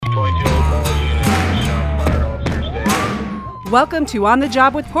Welcome to On the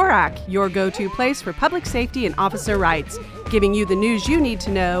Job with PORAC, your go-to place for public safety and officer rights, giving you the news you need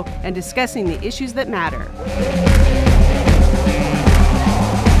to know and discussing the issues that matter.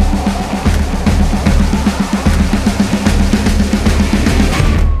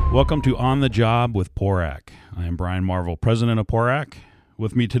 Welcome to On the Job with PORAC. I am Brian Marvel, president of PORAC.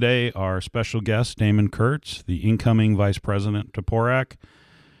 With me today are special guest Damon Kurtz, the incoming vice president to PORAC,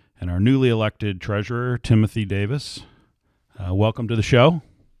 and our newly elected treasurer, Timothy Davis. Welcome to the show.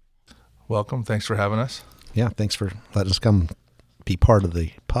 Welcome. Thanks for having us. Yeah, thanks for letting us come be part of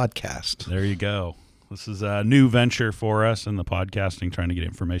the podcast. There you go. This is a new venture for us in the podcasting, trying to get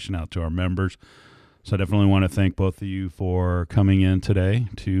information out to our members. So I definitely want to thank both of you for coming in today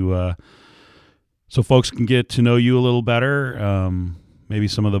to so folks can get to know you a little better. Maybe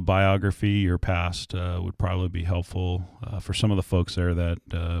some of the biography, your past, would probably be helpful for some of the folks there that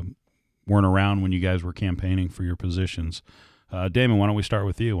weren't around when you guys were campaigning for your positions. Damon, why don't we start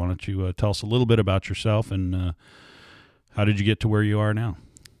with you? Why don't you tell us a little bit about yourself and how did you get to where you are now?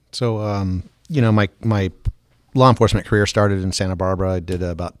 So, my law enforcement career started in Santa Barbara. I did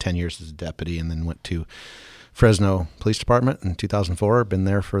about 10 years as a deputy and then went to Fresno Police Department in 2004. Been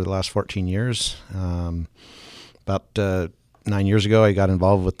there for the last 14 years. About 9 years ago, I got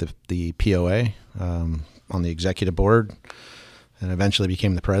involved with the POA on the executive board and eventually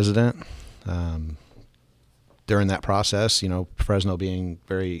became the president. During that process, Fresno being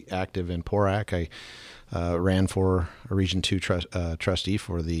very active in PORAC, I ran for a Region 2 trustee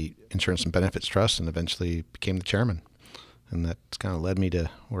for the Insurance and Benefits Trust and eventually became the chairman. And that's kind of led me to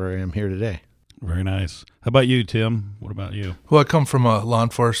where I am here today. Very nice. How about you, Tim? What about you? Well, I come from a law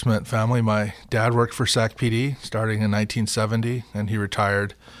enforcement family. My dad worked for SAC PD starting in 1970, and he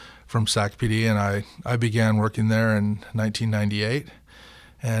retired from SAC PD, and I began working there in 1998.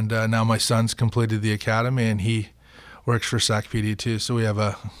 And now my son's completed the academy, and he works for SAC PD too. So we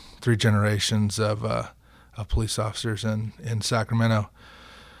have 3 generations of police officers in Sacramento.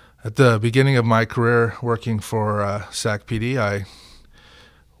 At the beginning of my career working for SAC PD, I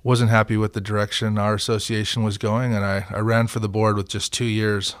wasn't happy with the direction our association was going, and I ran for the board with just 2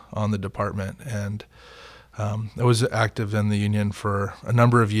 years on the department. And I was active in the union for a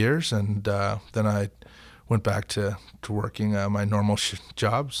number of years, and then I went back to working my normal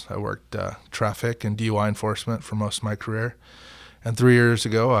jobs. I worked traffic and DUI enforcement for most of my career. And 3 years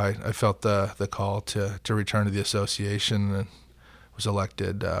ago, I felt the call to return to the association and was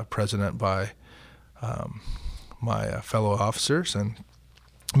elected president by my fellow officers. And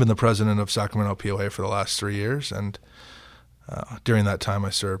I've been the president of Sacramento POA for the last 3 years. And during that time, I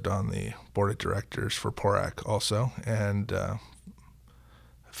served on the board of directors for PORAC also. And I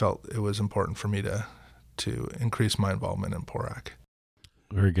felt it was important for me to increase my involvement in PORAC.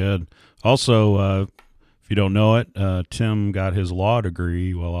 Very good. Also, if you don't know it, Tim got his law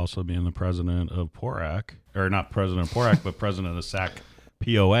degree while also being the president of PORAC, or not president of PORAC, but president of SAC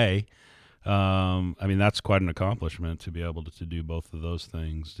POA. That's quite an accomplishment to be able to do both of those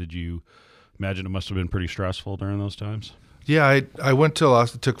things. Did you imagine it must have been pretty stressful during those times? Yeah, I went to law.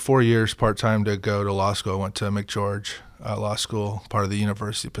 It took 4 years part-time to go to law school. I went to McGeorge Law School, part of the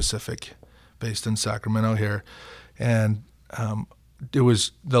University of Pacific, based in Sacramento here. And it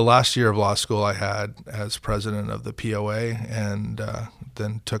was the last year of law school I had as president of the POA, and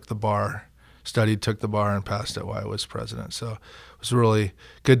then took the bar, took the bar, and passed it while I was president. So it was really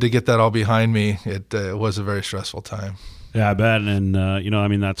good to get that all behind me. It was a very stressful time. Yeah, I bet. And,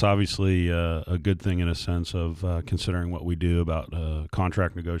 that's obviously a good thing in a sense of considering what we do about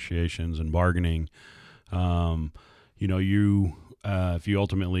contract negotiations and bargaining. If you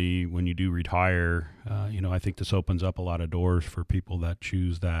ultimately, when you do retire, I think this opens up a lot of doors for people that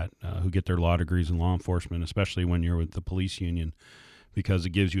choose that, who get their law degrees in law enforcement, especially when you're with the police union, because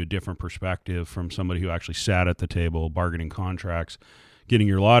it gives you a different perspective from somebody who actually sat at the table bargaining contracts, getting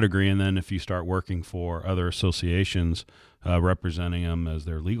your law degree, and then if you start working for other associations, representing them as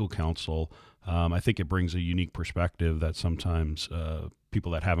their legal counsel, I think it brings a unique perspective that sometimes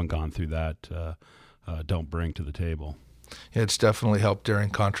people that haven't gone through that don't bring to the table. Yeah, it's definitely helped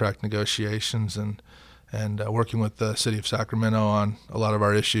during contract negotiations and working with the city of Sacramento on a lot of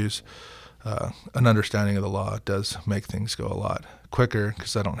our issues. An understanding of the law does make things go a lot quicker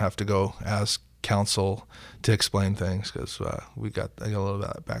because I don't have to go ask counsel to explain things because I got a little bit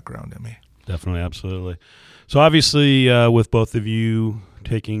of that background in me. Definitely, absolutely. So obviously, with both of you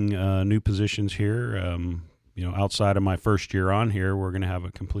taking new positions here, outside of my first year on here, we're going to have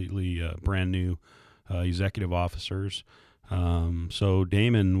a completely brand new executive officers. So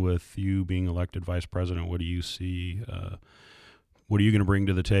Damon, with you being elected vice president, what do you see What are you going to bring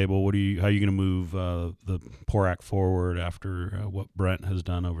to the table? How are you going to move the PORAC forward after what Brent has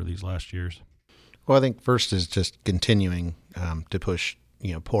done over these last years? Well, I think first is just continuing to push,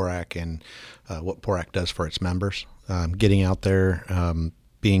 PORAC and what PORAC does for its members. Getting out there,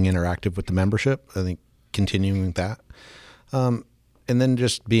 being interactive with the membership. I think continuing that, and then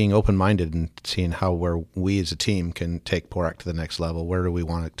just being open-minded and seeing where we as a team can take PORAC to the next level. Where do we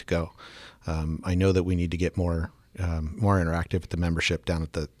want it to go? I know that we need to get more interactive with the membership down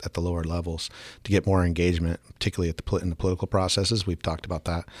at the lower levels to get more engagement, particularly in the political processes. We've talked about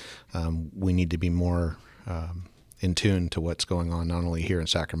that. We need to be more in tune to what's going on, not only here in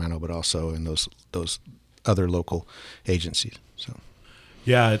Sacramento, but also in those other local agencies. So.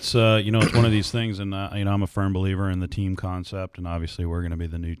 Yeah, it's it's one of these things, and I'm a firm believer in the team concept, and obviously we're going to be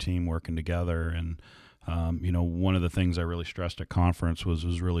the new team working together. And one of the things I really stressed at conference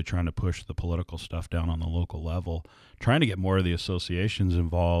was really trying to push the political stuff down on the local level, trying to get more of the associations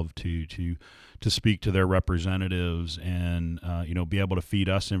involved to speak to their representatives and be able to feed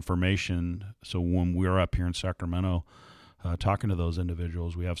us information. So when we're up here in Sacramento talking to those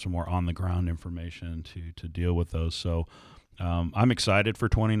individuals, we have some more on the ground information to deal with those. So I'm excited for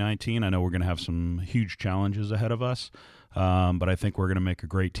 2019. I know we're going to have some huge challenges ahead of us. But I think we're going to make a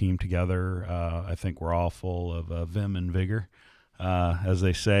great team together. I think we're all full of vim and vigor, as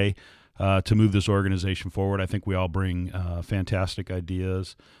they say, to move this organization forward. I think we all bring fantastic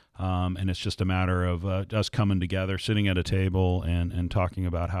ideas, and it's just a matter of us coming together, sitting at a table, and talking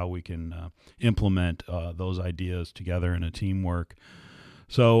about how we can implement those ideas together in a teamwork.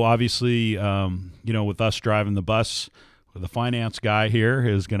 So obviously, with us driving the bus, the finance guy here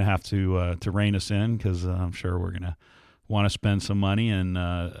is going to have to rein us in, because I'm sure we're going to want to spend some money, and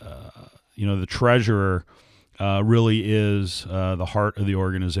the treasurer really is the heart of the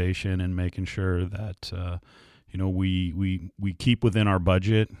organization, and making sure that we keep within our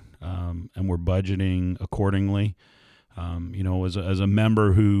budget, and we're budgeting accordingly. As a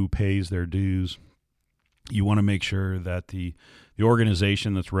member who pays their dues, you want to make sure that the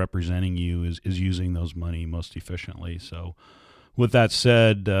organization that's representing you is using those money most efficiently. So with that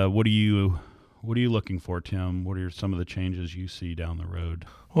said, what are you looking for, Tim? What are some of the changes you see down the road?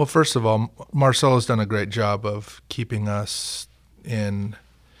 Well, first of all, Marcelo's done a great job of keeping us in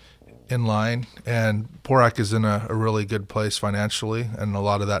line, and PORAC is in a really good place financially, and a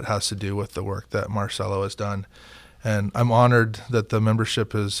lot of that has to do with the work that Marcelo has done. And I'm honored that the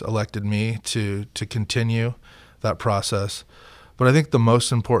membership has elected me to continue that process. But I think the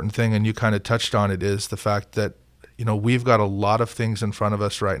most important thing, and you kind of touched on it, is the fact that we've got a lot of things in front of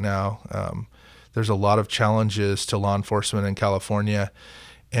us right now. There's a lot of challenges to law enforcement in California,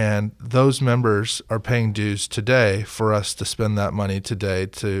 and those members are paying dues today for us to spend that money today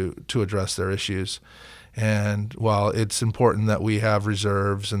to address their issues. And while it's important that we have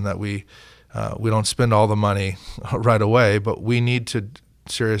reserves and that we don't spend all the money right away, but we need to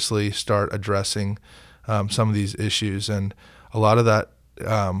seriously start addressing some of these issues. And a lot of that,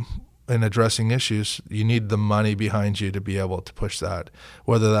 in addressing issues, you need the money behind you to be able to push that,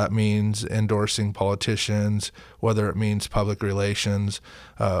 whether that means endorsing politicians, whether it means public relations,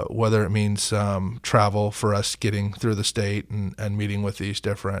 whether it means travel for us getting through the state and meeting with these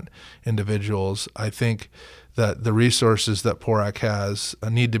different individuals. I think that the resources that PORAC has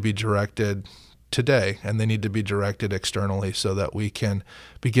need to be directed today, and they need to be directed externally so that we can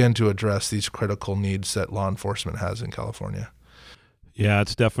begin to address these critical needs that law enforcement has in California. Yeah,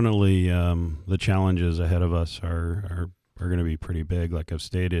 it's definitely the challenges ahead of us are going to be pretty big, like I've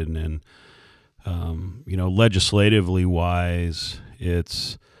stated, and legislatively wise,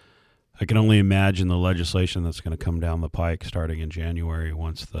 I can only imagine the legislation that's going to come down the pike starting in January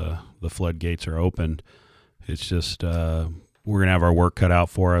once the floodgates are opened. It's just we're going to have our work cut out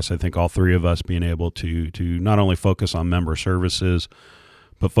for us. I think all three of us being able to not only focus on member services,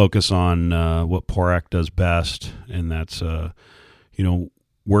 but focus on what PORAC does best, and that's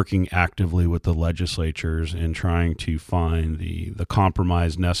working actively with the legislatures and trying to find the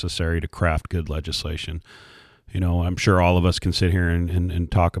compromise necessary to craft good legislation. I'm sure all of us can sit here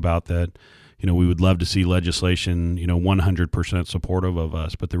and talk about that. We would love to see legislation, 100% supportive of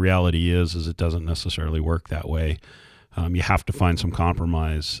us, but the reality is it doesn't necessarily work that way. You have to find some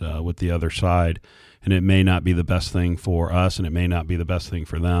compromise with the other side, and it may not be the best thing for us, and it may not be the best thing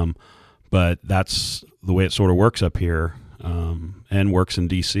for them, but that's the way it sort of works up here. And works in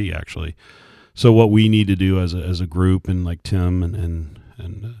D.C. actually. So what we need to do as a group, and like Tim and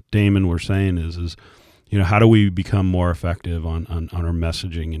Damon were saying, is how do we become more effective on our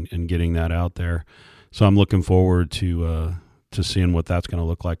messaging and getting that out there. So I'm looking forward to seeing what that's going to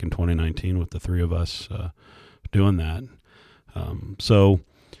look like in 2019 with the three of us doing that. So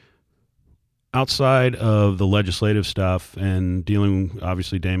outside of the legislative stuff and dealing,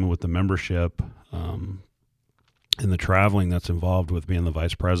 obviously, Damon, with the membership and the traveling that's involved with being the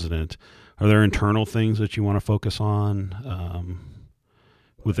vice president, are there internal things that you want to focus on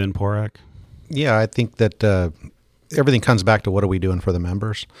within PORAC? Yeah, I think that everything comes back to what are we doing for the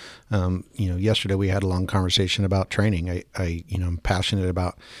members. Yesterday we had a long conversation about training. I'm passionate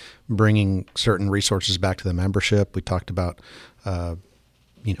about bringing certain resources back to the membership. We talked about,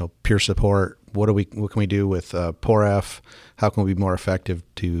 peer support. What can we do with PORF? How can we be more effective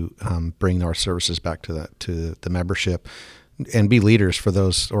to bring our services back to the membership, and be leaders for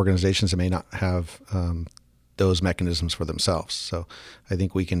those organizations that may not have those mechanisms for themselves? So I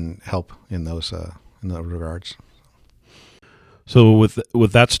think we can help in those regards. So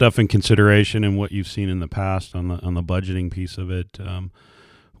with that stuff in consideration and what you've seen in the past on the budgeting piece of it,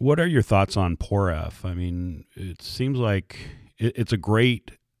 what are your thoughts on PORF? I mean, it seems like it's a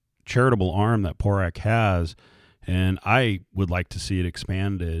great charitable arm that PORAC has, and I would like to see it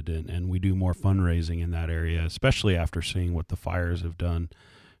expanded and we do more fundraising in that area, especially after seeing what the fires have done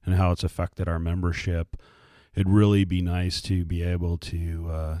and how it's affected our membership. It'd really be nice to be able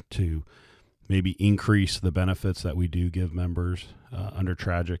to maybe increase the benefits that we do give members under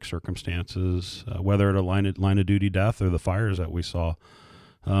tragic circumstances, whether at a line of duty death or the fires that we saw.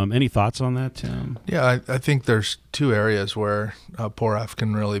 Any thoughts on that, Tim? Yeah, I think there's two areas where PORAF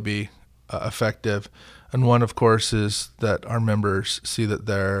can really be effective. And one, of course, is that our members see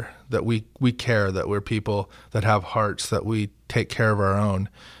that we care, that we're people that have hearts, that we take care of our own.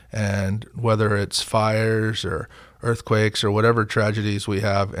 And whether it's fires or earthquakes or whatever tragedies we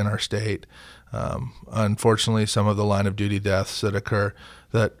have in our state, unfortunately, some of the line of duty deaths that occur,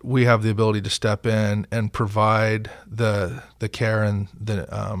 that we have the ability to step in and provide the care and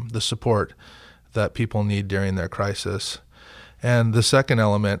the support that people need during their crisis. And the second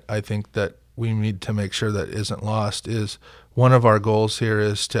element, I think, that we need to make sure that isn't lost is one of our goals here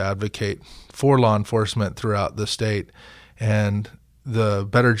is to advocate for law enforcement throughout the state, and the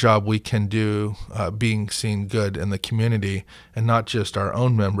better job we can do being seen good in the community, and not just our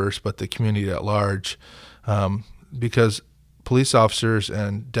own members, but the community at large. Because police officers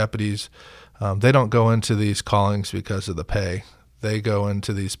and deputies, they don't go into these callings because of the pay. They go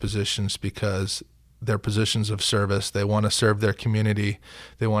into these positions because they're positions of service. They want to serve their community.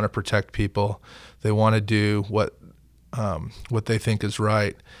 They want to protect people. They want to do what they think is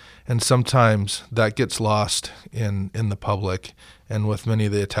right. And sometimes that gets lost in the public, and with many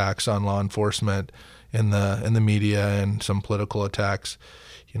of the attacks on law enforcement in the media and some political attacks,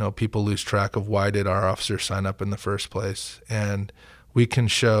 people lose track of why did our officers sign up in the first place. And we can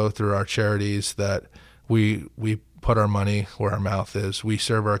show through our charities that we put our money where our mouth is. We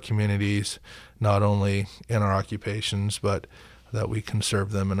serve our communities not only in our occupations, but that we can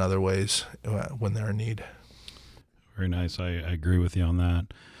serve them in other ways when they're in need. Very nice. I agree with you on that.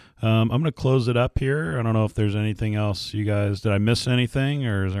 I'm going to close it up here. I don't know if there's anything else you guys, did I miss anything,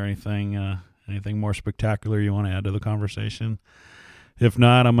 or is there anything more spectacular you want to add to the conversation? If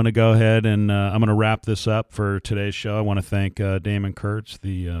not, I'm going to go ahead and I'm going to wrap this up for today's show. I want to thank Damon Kurtz,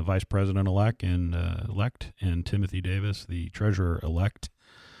 the Vice President-elect and Timothy Davis, the Treasurer-elect.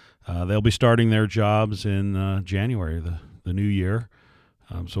 They'll be starting their jobs in January, the new year.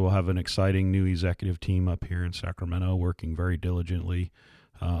 So we'll have an exciting new executive team up here in Sacramento working very diligently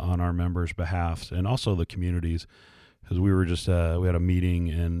on our members' behalf, and also the communities. Because we were just we had a meeting,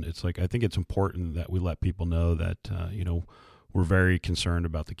 and it's like I think it's important that we let people know that we're very concerned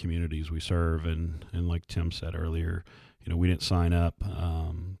about the communities we serve, and like Tim said earlier, we didn't sign up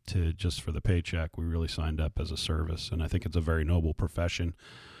to just for the paycheck. We really signed up as a service, and I think it's a very noble profession.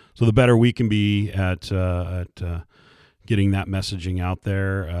 So the better we can be at getting that messaging out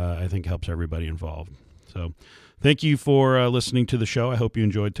there, I think helps everybody involved. So thank you for listening to the show. I hope you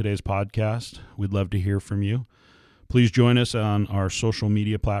enjoyed today's podcast. We'd love to hear from you. Please join us on our social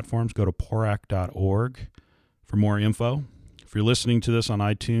media platforms. Go to porac.org for more info. If you're listening to this on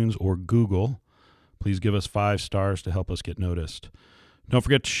iTunes or Google, please give us 5 stars to help us get noticed. Don't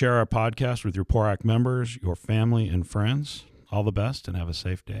forget to share our podcast with your PORAC members, your family, and friends. All the best, and have a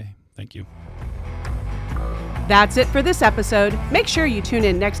safe day. Thank you. That's it for this episode. Make sure you tune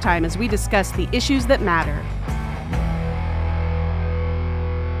in next time as we discuss the issues that matter.